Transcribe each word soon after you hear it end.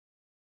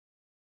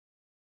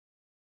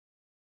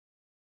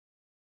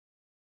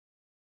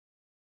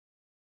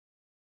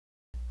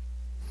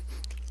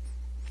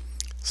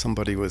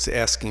Somebody was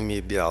asking me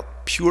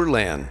about Pure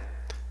Land.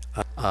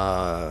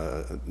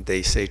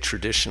 They say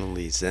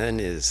traditionally Zen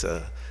is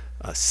a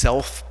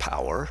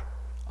self-power.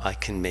 I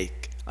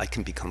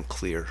can become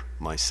clear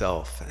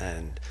myself,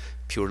 and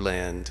Pure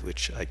Land,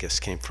 which I guess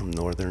came from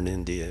northern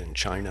India and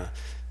China,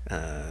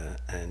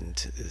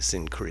 and is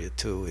in Korea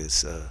too,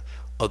 is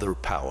other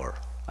power.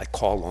 I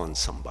call on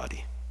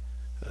somebody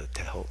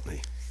to help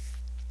me.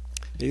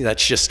 Maybe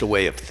that's just a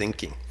way of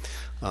thinking.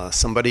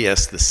 Somebody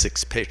asked the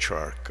sixth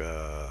patriarch,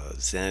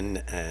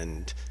 Zen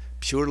and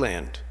Pure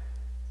Land,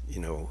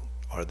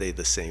 are they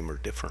the same or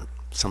different?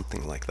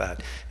 Something like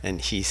that. And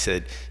he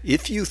said,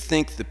 if you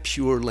think the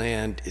Pure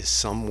Land is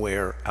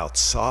somewhere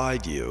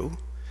outside you,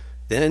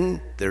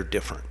 then they're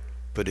different.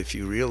 But if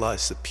you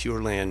realize the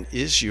Pure Land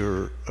is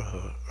your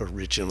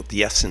original,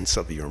 the essence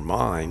of your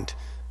mind,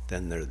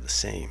 then they're the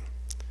same.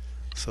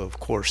 So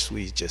of course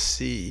we just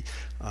see,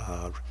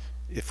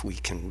 if we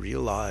can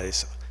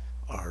realize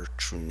our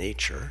true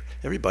nature,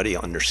 everybody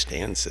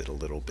understands it a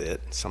little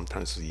bit.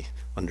 Sometimes we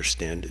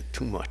understand it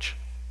too much.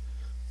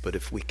 But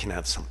if we can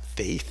have some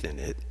faith in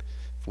it,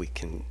 if we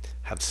can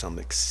have some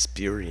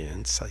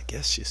experience, I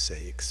guess you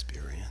say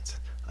experience,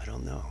 I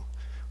don't know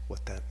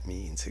what that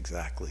means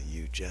exactly,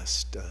 you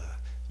just,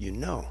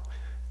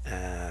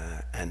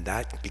 and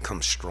that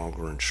becomes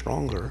stronger and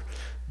stronger,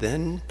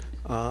 then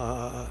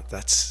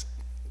that's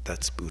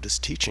Buddha's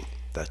teaching.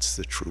 That's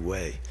the true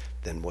way.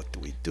 Then what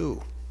do we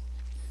do?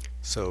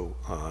 So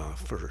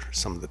for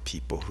some of the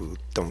people who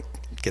don't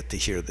get to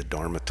hear the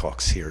Dharma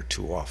talks here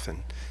too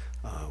often,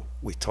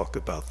 we talk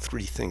about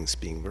three things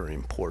being very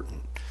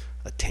important.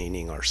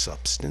 Attaining our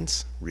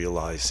substance,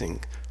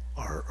 realizing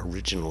our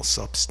original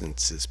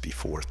substance is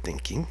before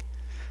thinking,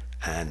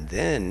 and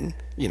then,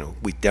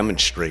 we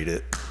demonstrate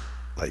it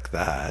like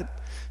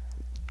that.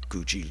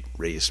 Guji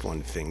raised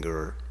one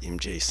finger,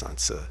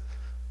 Musangsa,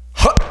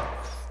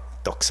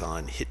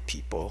 Doksan hit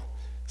people,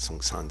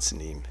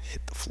 Songsan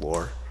hit the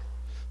floor.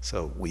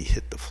 So we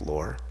hit the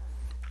floor.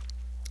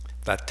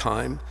 That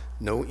time,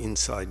 no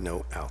inside,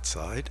 no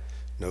outside,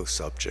 no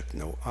subject,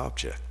 no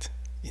object.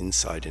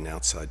 Inside and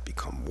outside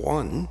become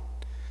one.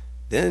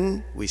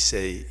 Then we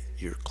say,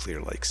 you're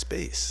clear like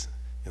space.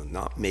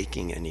 Not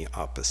making any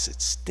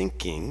opposites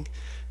thinking.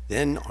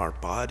 Then our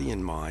body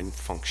and mind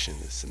function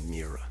as a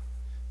mirror.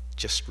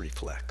 Just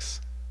reflects.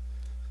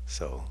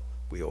 So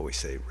we always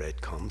say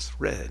red comes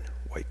red,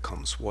 white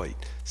comes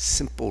white.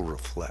 Simple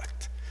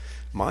reflect.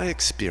 My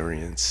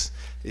experience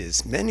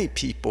is many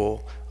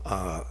people,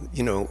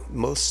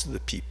 most of the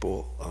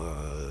people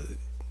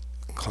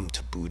come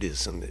to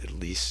Buddhism, at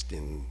least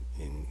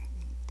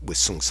with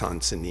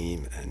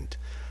Songsan and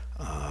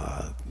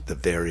the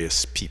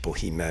various people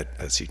he met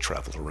as he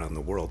traveled around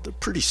the world. They're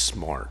pretty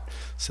smart,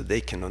 so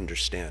they can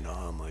understand,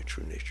 my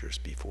true nature is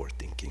before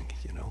thinking,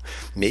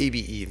 Maybe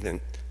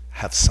even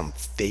have some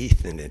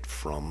faith in it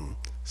from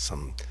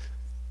some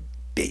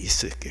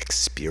basic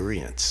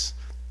experience.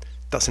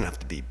 Doesn't have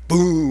to be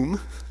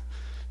boom,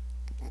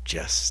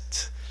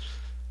 just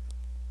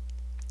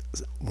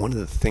one of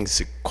the things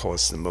that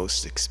caused the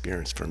most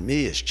experience for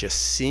me is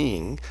just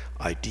seeing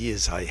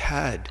ideas I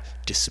had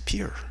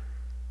disappear.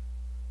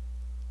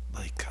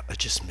 Like, I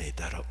just made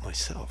that up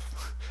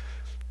myself.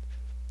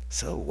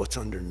 So what's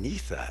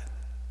underneath that?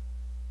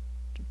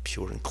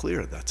 Pure and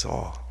clear, that's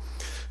all.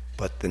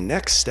 But the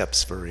next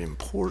step's very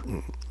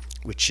important,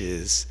 which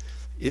is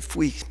if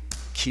we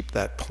keep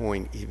that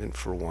point even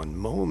for one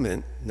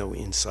moment, no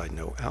inside,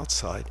 no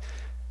outside,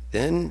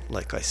 then,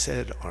 like I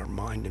said, our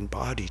mind and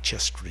body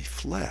just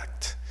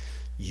reflect.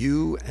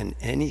 You and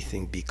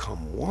anything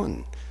become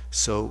one.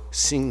 So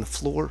seeing the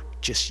floor,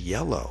 just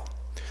yellow.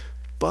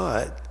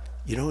 But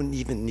you don't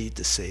even need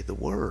to say the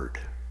word.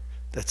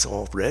 That's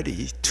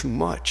already too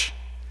much.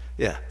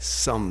 Yeah,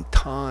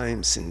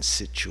 sometimes in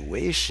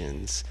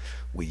situations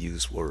we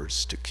use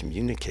words to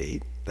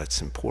communicate.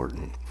 That's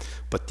important.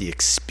 But the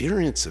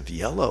experience of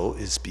yellow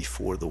is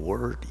before the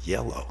word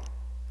yellow.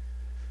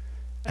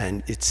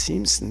 And it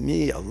seems to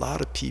me a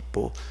lot of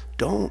people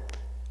don't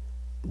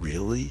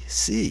really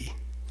see.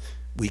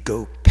 We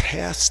go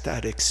past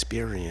that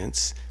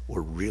experience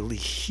or really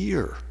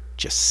hear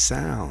just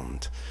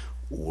sound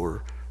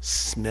or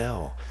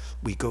smell.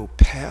 We go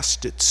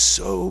past it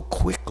so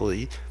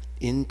quickly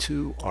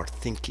into our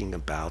thinking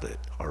about it,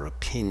 our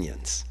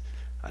opinions.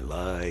 I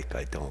like,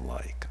 I don't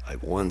like. I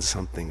want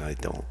something, I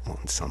don't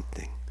want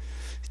something.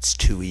 It's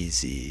too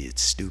easy,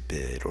 it's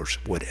stupid, or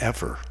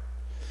whatever.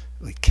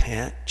 We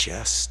can't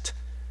just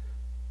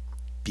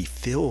be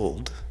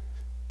filled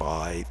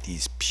by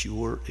these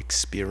pure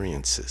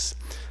experiences.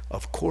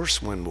 Of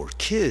course, when we're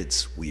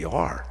kids, we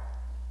are,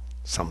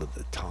 some of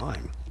the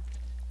time.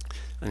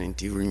 I mean,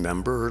 do you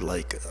remember,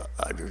 I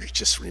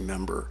just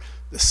remember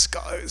the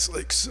sky is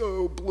like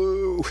so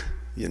blue,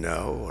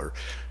 or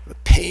the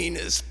pain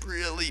is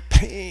really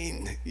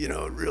pain,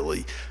 it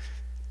really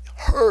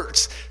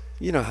hurts.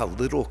 How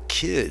little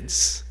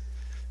kids,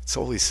 it's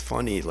always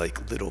funny,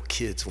 like little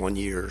kids, 1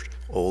 year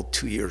old,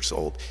 2 years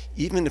old,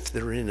 even if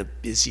they're in a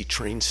busy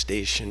train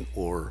station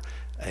or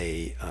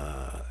a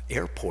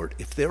airport,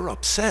 if they're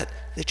upset,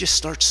 they just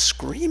start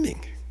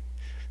screaming,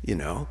 you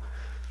know.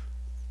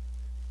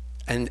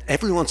 And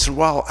every once in a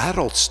while,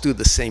 adults do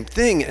the same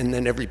thing, and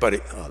then everybody,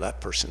 oh,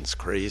 that person's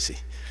crazy.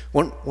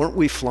 Weren't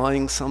we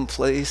flying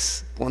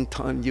someplace one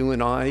time, you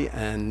and I,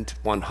 and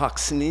one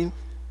Haksanim?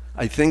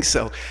 I think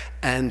so.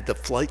 And the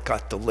flight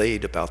got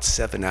delayed about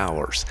 7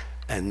 hours.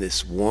 And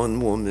this one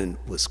woman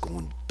was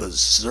going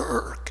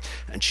berserk,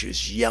 and she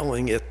was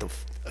yelling at the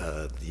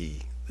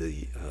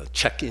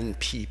check-in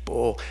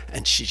people,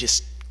 and she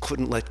just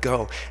couldn't let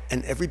go.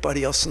 And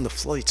everybody else on the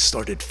flight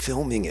started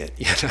filming it,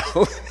 you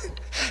know.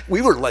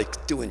 We were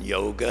like doing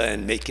yoga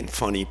and making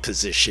funny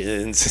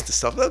positions and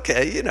stuff.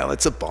 Okay, you know,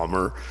 it's a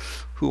bummer.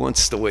 Who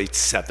wants to wait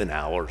 7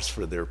 hours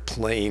for their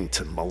plane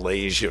to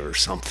Malaysia or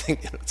something?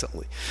 You know,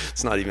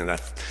 it's not even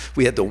that.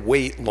 We had to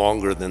wait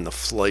longer than the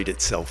flight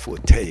itself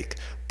would take.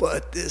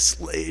 But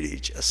this lady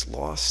just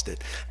lost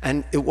it.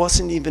 And it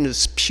wasn't even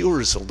as pure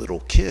as a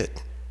little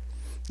kid.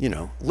 You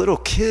know, little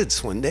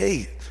kids, when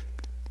they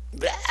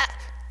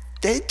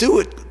do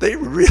it, they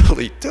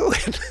really do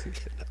it. You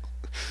know?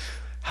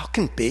 How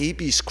can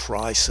babies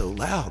cry so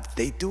loud?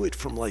 They do it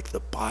from like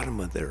the bottom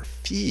of their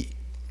feet.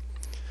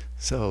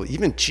 So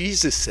even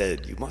Jesus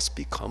said, you must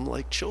become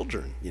like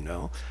children, you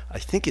know. I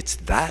think it's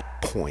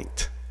that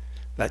point,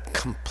 that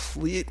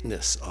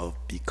completeness of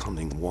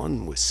becoming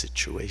one with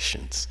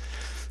situations,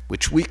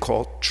 which we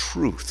call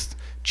truth,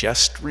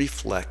 just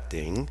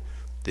reflecting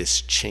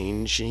this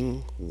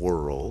changing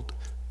world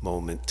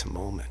moment to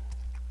moment.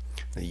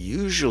 Now,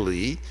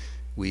 usually,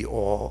 we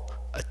all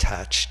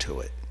attach to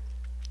it.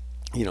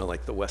 You know,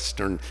 like the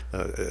Western,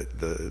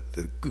 the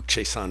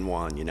Gukche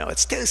Sanwan, you know,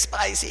 it's too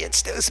spicy,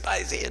 it's too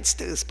spicy, it's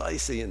too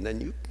spicy, and then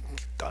you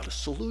got a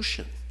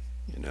solution.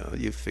 You know,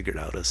 you figured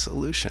out a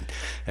solution.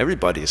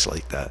 Everybody's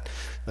like that.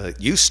 It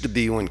used to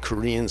be when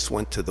Koreans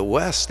went to the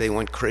West, they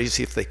went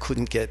crazy if they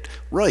couldn't get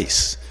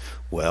rice.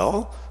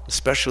 Well,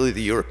 especially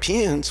the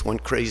Europeans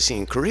went crazy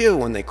in Korea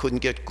when they couldn't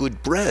get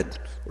good bread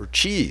or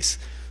cheese.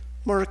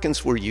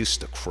 Americans were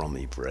used to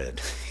crummy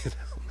bread, you know.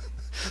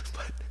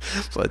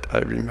 But I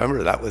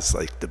remember that was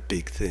like the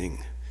big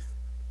thing,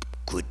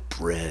 good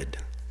bread.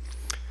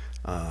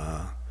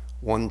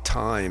 One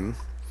time,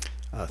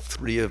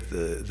 three of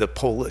the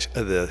Polish,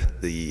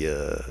 Gukje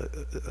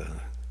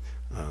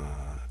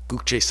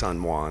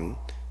Sanwan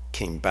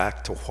came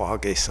back to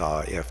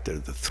Hwagesa after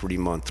the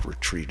 3-month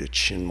retreat at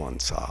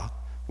Shinwonsa,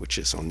 which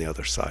is on the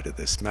other side of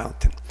this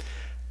mountain.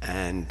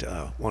 And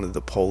one of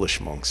the Polish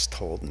monks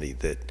told me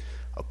that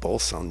a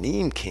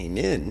Bolsanim came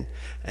in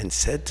and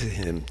said to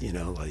him, you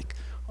know, like,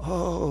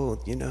 oh,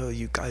 you know,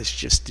 you guys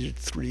just did a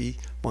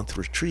 3-month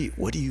retreat.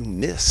 What do you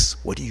miss?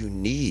 What do you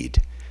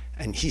need?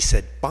 And he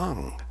said,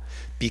 bang,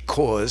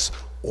 because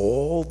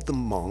all the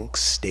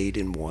monks stayed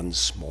in one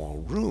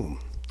small room.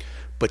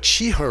 But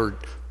she heard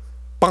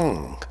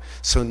bang.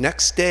 So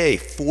next day,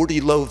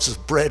 40 loaves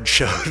of bread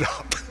showed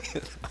up.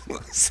 You know?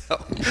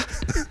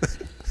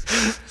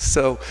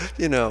 So,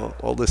 you know,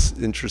 all this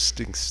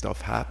interesting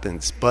stuff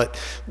happens. But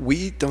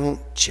we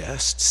don't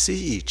just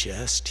see,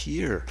 just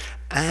hear,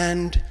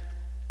 and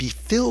be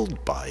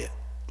filled by it.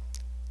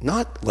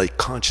 Not like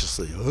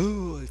consciously,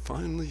 oh, I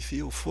finally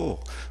feel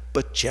full,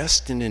 but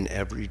just in an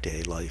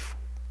everyday life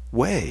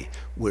way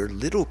where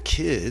little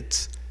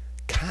kids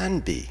can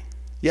be.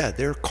 Yeah,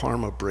 their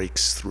karma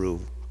breaks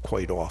through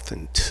quite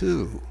often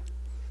too.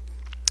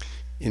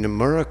 In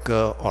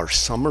America, our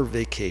summer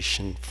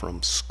vacation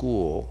from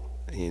school,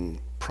 in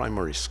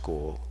primary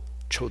school,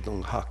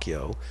 Chodong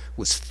Hakyo,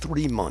 was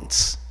 3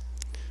 months.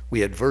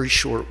 We had very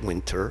short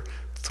winter,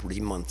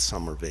 3-month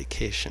summer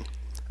vacation.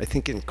 I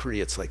think in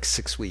Korea it's like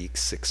 6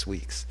 weeks, 6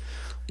 weeks.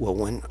 Well,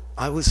 when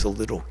I was a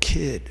little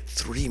kid,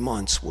 3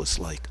 months was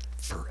like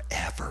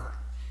forever.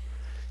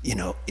 You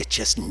know, it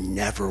just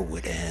never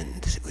would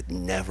end. It would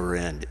never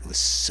end. It was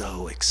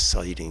so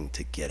exciting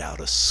to get out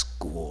of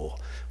school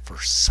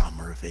for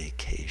summer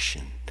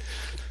vacation.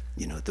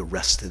 You know, the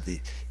rest of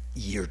the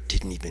year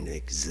didn't even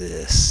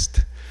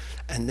exist.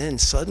 And then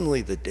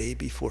suddenly the day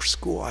before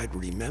school, I'd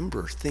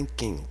remember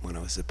thinking when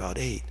I was about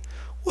 8,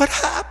 what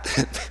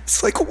happened?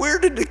 It's like, where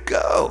did it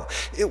go?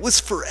 It was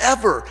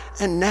forever,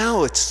 and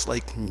now it's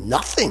like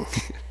nothing,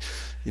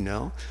 you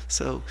know?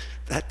 So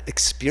that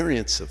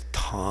experience of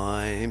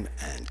time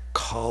and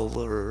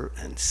color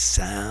and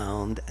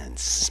sound and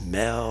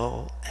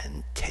smell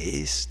and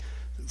taste,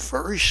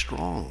 very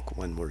strong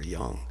when we're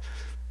young.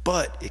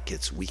 But it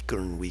gets weaker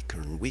and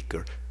weaker and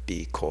weaker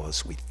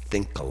because we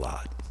think a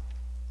lot.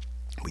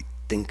 We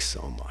think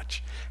so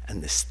much.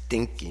 And this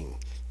thinking,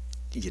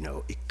 you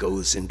know, it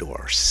goes into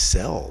our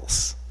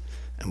cells,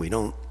 and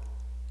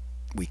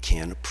we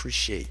can't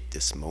appreciate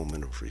this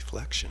moment of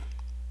reflection.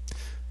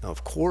 Now,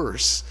 of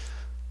course,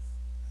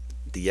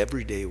 the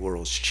everyday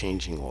world's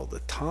changing all the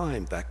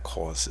time. That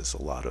causes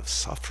a lot of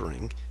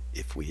suffering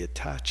if we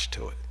attach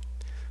to it.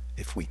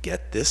 If we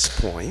get this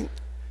point,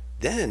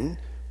 then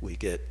we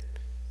get,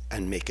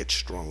 and make it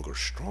stronger,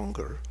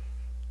 stronger,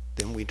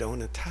 then we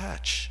don't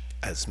attach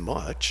as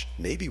much.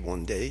 Maybe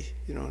one day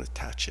you don't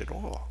attach at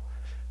all.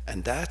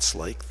 And that's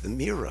like the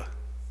mirror.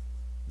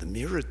 the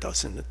mirror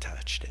doesn't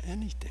attach to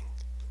anything.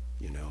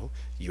 You know,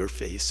 your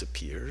face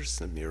appears,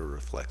 the mirror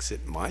reflects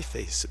it, my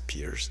face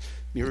appears,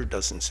 mirror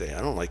doesn't say,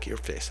 I don't like your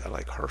face, I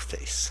like her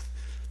face.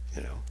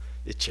 You know,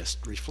 it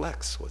just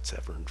reflects what's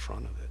ever in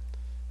front of it.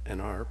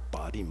 And our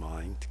body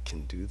mind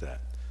can do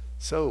that.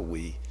 So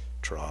we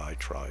try,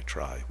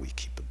 we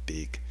keep a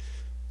big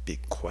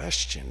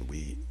question,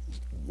 we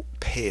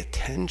pay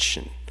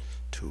attention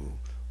to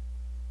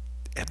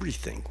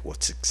everything,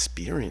 what's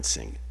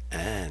experiencing,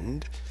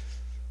 and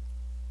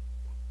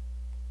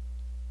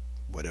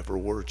whatever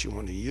words you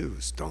want to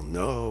use, don't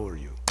know, or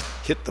you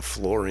hit the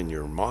floor in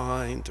your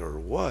mind or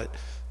what,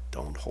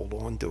 don't hold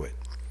on to it.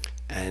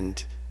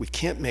 And we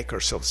can't make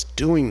ourselves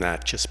doing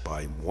that just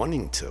by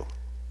wanting to.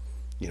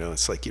 You know,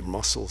 it's like your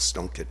muscles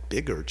don't get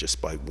bigger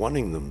just by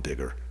wanting them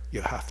bigger.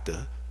 You have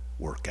to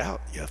work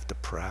out, you have to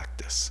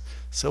practice.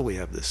 So we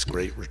have this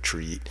great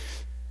retreat.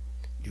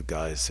 You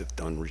guys have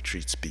done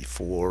retreats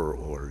before,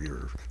 or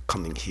you're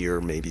coming here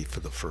maybe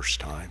for the first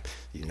time.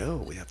 You know,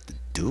 we have to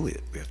do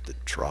it. We have to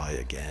try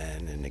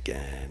again and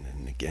again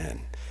and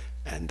again.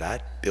 And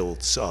that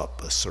builds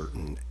up a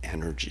certain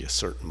energy, a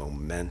certain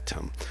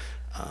momentum.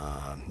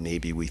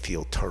 Maybe we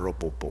feel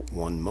terrible, but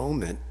one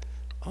moment,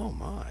 oh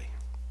my,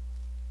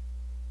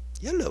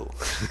 yellow.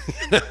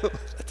 You know,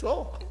 that's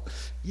all,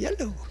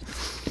 yellow.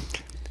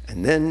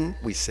 And then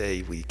we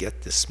say we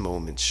get this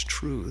moment's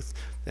truth,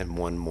 and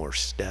one more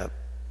step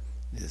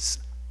is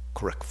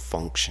correct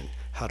function.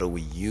 How do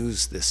we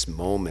use this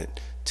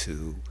moment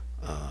to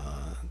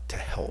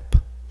help?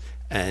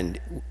 And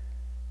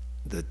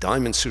the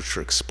Diamond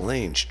Sutra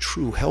explains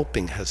true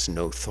helping has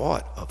no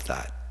thought of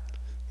that.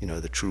 You know,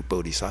 the true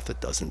bodhisattva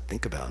doesn't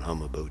think about,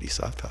 I'm a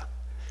bodhisattva.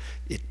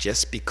 It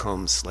just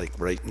becomes like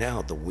right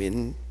now, the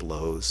wind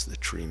blows, the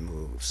tree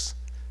moves.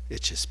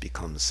 It just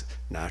becomes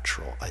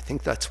natural. I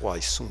think that's why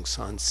Sung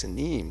San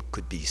Sanim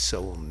could be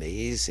so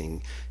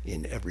amazing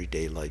in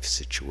everyday life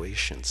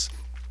situations,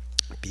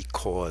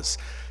 because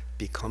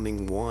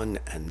becoming one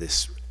and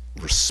this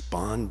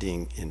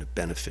responding in a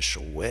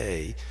beneficial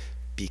way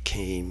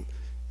became,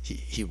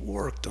 he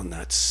worked on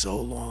that so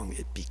long,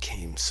 it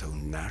became so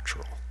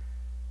natural.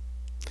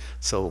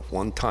 So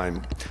one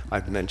time,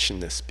 I've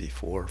mentioned this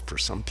before for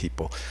some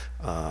people,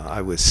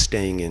 I was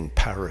staying in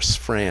Paris,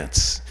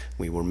 France.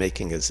 We were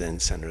making a Zen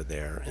center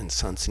there, and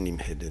San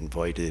Sanim had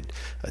invited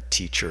a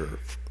teacher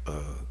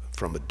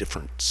from a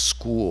different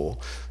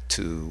school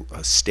to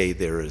stay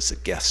there as a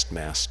guest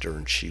master,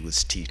 and she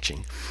was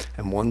teaching.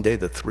 And one day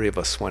the three of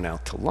us went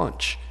out to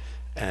lunch.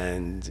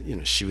 And you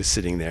know, she was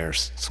sitting there,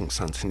 Sung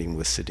San Sanim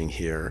was sitting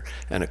here,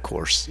 and of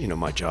course, you know,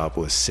 my job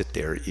was sit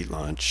there, eat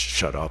lunch,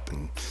 shut up,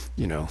 and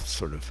you know,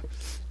 sort of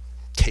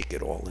take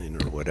it all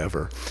in or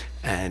whatever.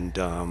 And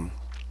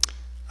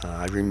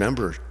I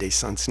remember Dae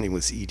San Sanim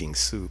was eating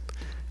soup.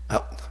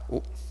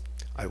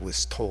 I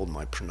was told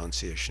my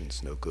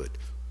pronunciation's no good.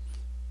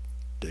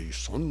 Dae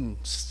San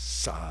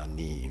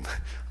Sanim.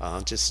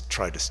 I'll just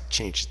try to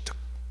change it to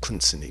Kun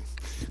Sanim,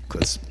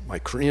 because my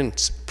Korean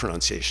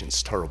pronunciation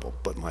is terrible,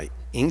 but my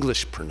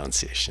English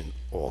pronunciation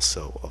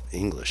also of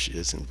English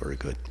isn't very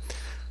good.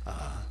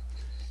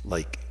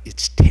 Like,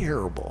 it's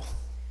terrible,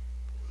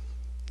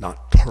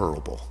 not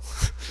terrible.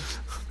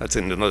 That's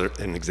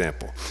an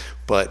example.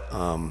 But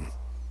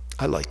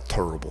I like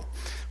terrible.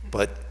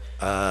 But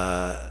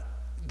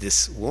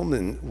this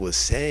woman was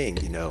saying,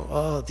 you know,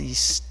 oh,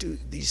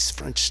 these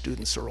French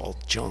students are all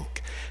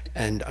junk.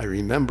 And I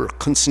remember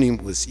Kun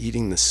Sanim was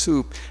eating the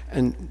soup,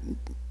 and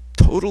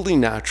totally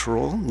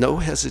natural, no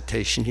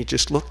hesitation, he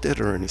just looked at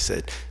her and he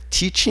said,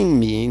 teaching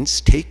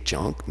means take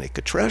junk, make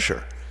a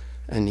treasure.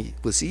 And he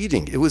was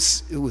eating. It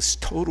was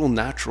total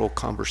natural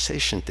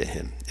conversation to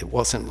him. It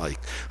wasn't like,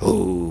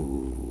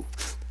 oh,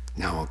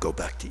 now I'll go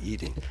back to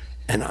eating.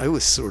 And I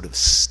was sort of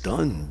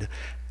stunned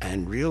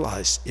and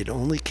realized it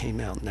only came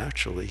out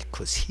naturally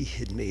because he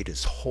had made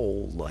his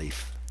whole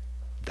life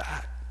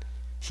that.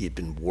 He had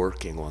been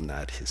working on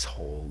that his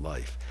whole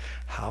life.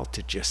 How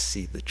to just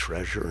see the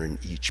treasure in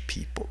each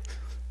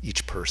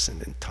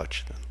person and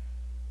touch them,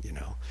 you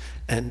know.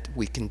 And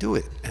we can do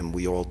it, and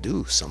we all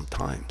do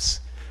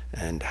sometimes.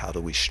 And how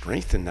do we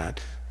strengthen that?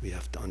 We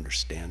have to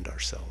understand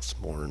ourselves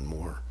more and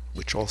more,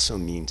 which also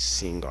means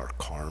seeing our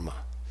karma,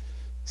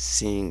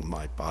 seeing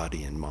my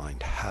body and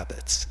mind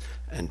habits,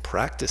 and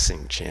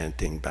practicing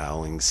chanting,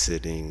 bowing,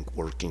 sitting,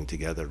 working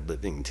together,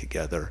 living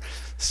together,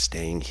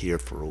 staying here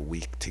for a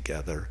week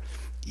together,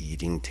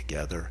 eating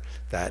together.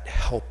 That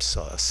helps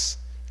us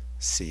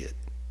see it,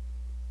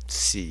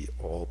 see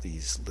all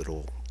these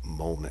little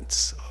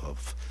moments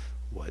of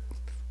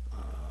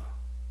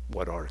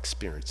what our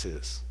experience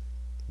is,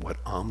 what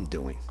I'm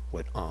doing,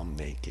 what I'm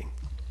making.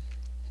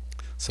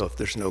 So if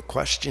there's no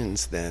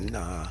questions, then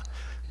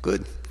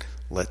good.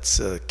 Let's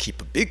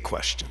keep a big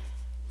question.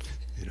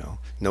 You know,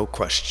 no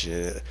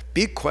question.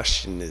 Big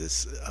question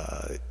is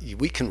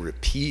we can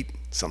repeat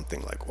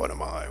something like, "What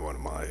am I? What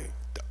am I?"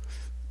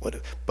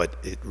 But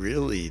it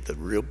really, the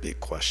real big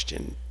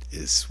question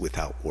is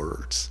without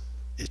words.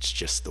 It's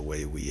just the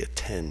way we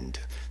attend,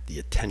 the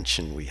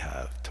attention we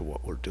have to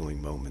what we're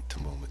doing moment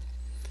to moment.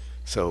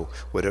 So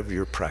whatever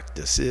your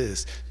practice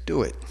is,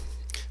 do it.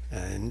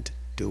 And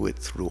do it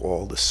through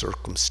all the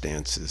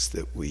circumstances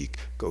that we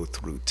go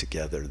through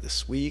together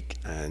this week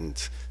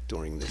and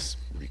during this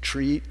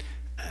retreat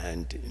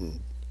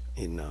and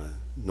in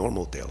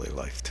normal daily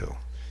life too.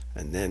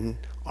 And then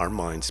our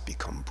minds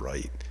become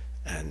bright,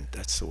 and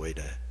that's the way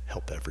to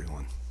help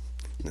everyone.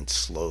 And then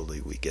slowly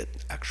we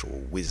get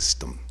actual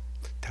wisdom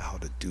to how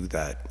to do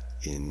that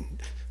in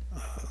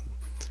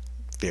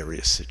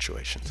various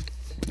situations.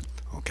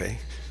 Okay?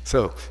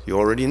 So you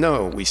already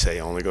know we say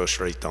only go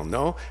straight, don't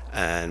know,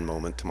 and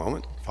moment to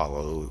moment,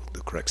 follow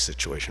the correct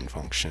situation,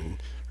 function,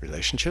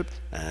 relationship,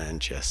 and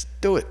just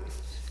do it.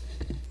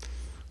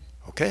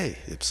 Okay,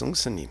 Ipsung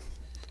Sanim.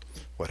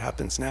 What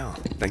happens now?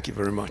 Thank you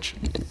very much.